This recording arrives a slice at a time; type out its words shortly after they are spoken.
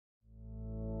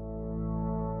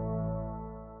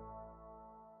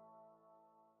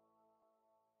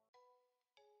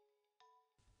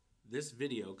This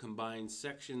video combines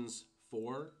sections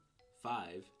 4,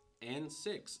 5, and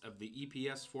 6 of the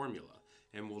EPS formula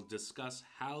and will discuss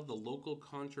how the local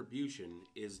contribution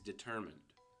is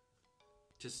determined.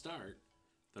 To start,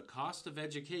 the cost of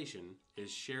education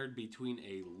is shared between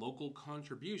a local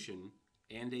contribution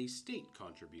and a state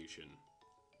contribution.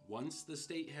 Once the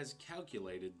state has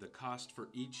calculated the cost for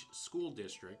each school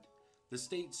district, the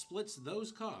state splits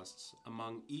those costs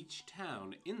among each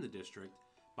town in the district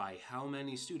by how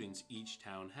many students each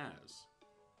town has.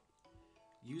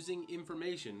 Using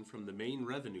information from the Maine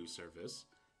Revenue Service,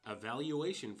 a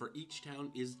valuation for each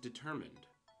town is determined.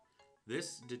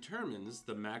 This determines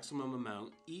the maximum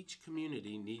amount each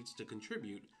community needs to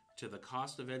contribute to the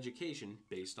cost of education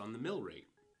based on the mill rate.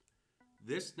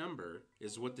 This number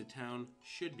is what the town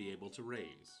should be able to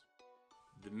raise.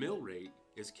 The mill rate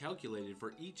is calculated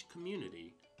for each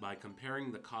community by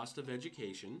comparing the cost of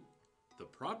education, the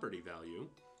property value,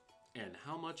 and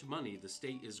how much money the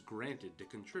state is granted to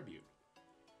contribute.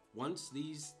 Once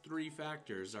these three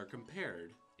factors are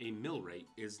compared, a mill rate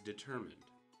is determined.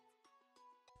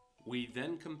 We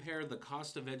then compare the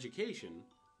cost of education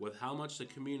with how much the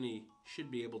community should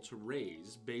be able to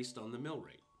raise based on the mill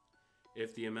rate.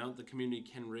 If the amount the community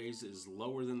can raise is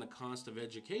lower than the cost of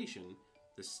education,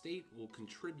 the state will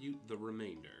contribute the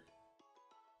remainder.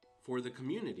 For the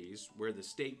communities where the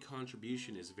state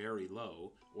contribution is very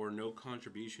low or no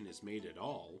contribution is made at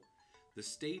all, the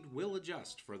state will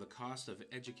adjust for the cost of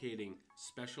educating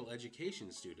special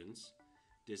education students,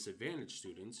 disadvantaged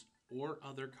students, or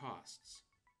other costs.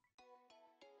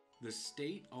 The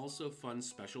state also funds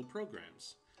special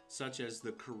programs, such as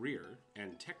the Career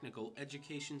and Technical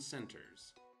Education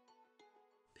Centers.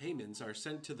 Payments are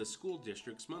sent to the school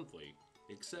districts monthly,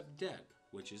 except debt,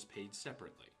 which is paid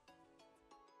separately.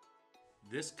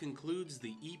 This concludes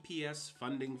the EPS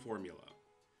funding formula.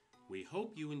 We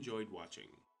hope you enjoyed watching.